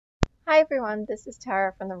everyone, this is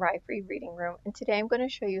Tara from the Rye-Free Reading Room, and today I'm going to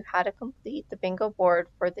show you how to complete the bingo board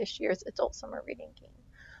for this year's Adult Summer Reading Game.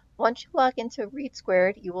 Once you log into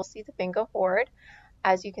ReadSquared, you will see the bingo board.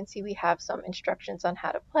 As you can see, we have some instructions on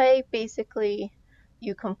how to play. Basically,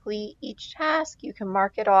 you complete each task, you can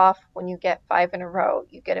mark it off. When you get 5 in a row,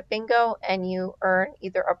 you get a bingo and you earn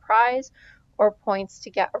either a prize or points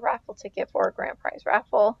to get a raffle ticket for a grand prize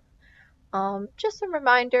raffle. Just some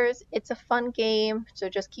reminders, it's a fun game, so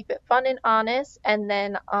just keep it fun and honest. And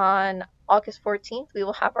then on August 14th, we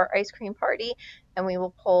will have our ice cream party and we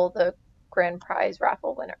will pull the grand prize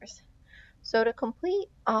raffle winners. So to complete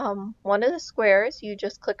one of the squares, you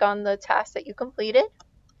just click on the task that you completed.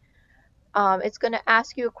 It's going to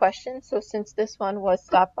ask you a question. So since this one was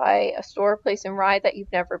stop by a store, place, and ride that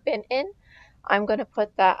you've never been in, I'm going to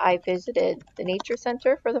put that I visited the nature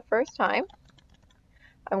center for the first time.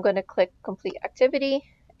 I'm going to click complete activity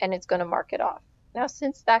and it's going to mark it off. Now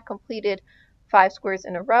since that completed 5 squares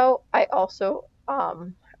in a row, I also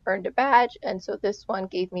earned a badge, and so this one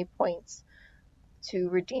gave me points to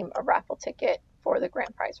redeem a raffle ticket for the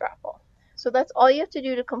grand prize raffle. So that's all you have to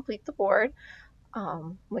do to complete the board.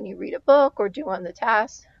 When you read a book or do on the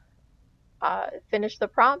task, finish the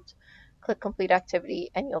prompt, click complete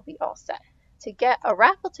activity, and you'll be all set. To get a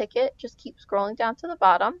raffle ticket, just keep scrolling down to the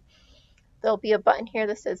bottom. There'll be a button here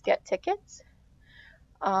that says get tickets.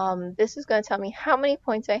 This is going to tell me how many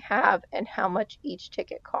points I have and how much each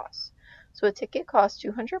ticket costs. So a ticket costs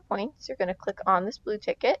 200 points. You're going to click on this blue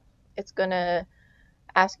ticket. It's going to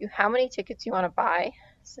ask you how many tickets you want to buy.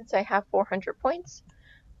 Since I have 400 points,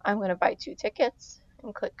 I'm going to buy 2 tickets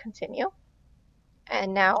and click continue.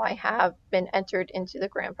 And now I have been entered into the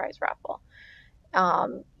grand prize raffle.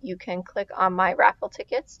 You can click on my raffle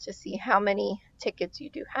tickets to see how many tickets you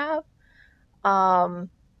do have. And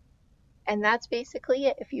that's basically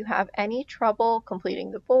it. If you have any trouble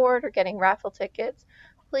completing the board or getting raffle tickets,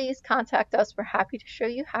 please contact us. We're happy to show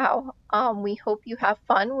you how. We hope you have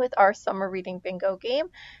fun with our summer reading bingo game,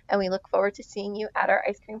 and we look forward to seeing you at our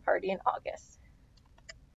ice cream party in August.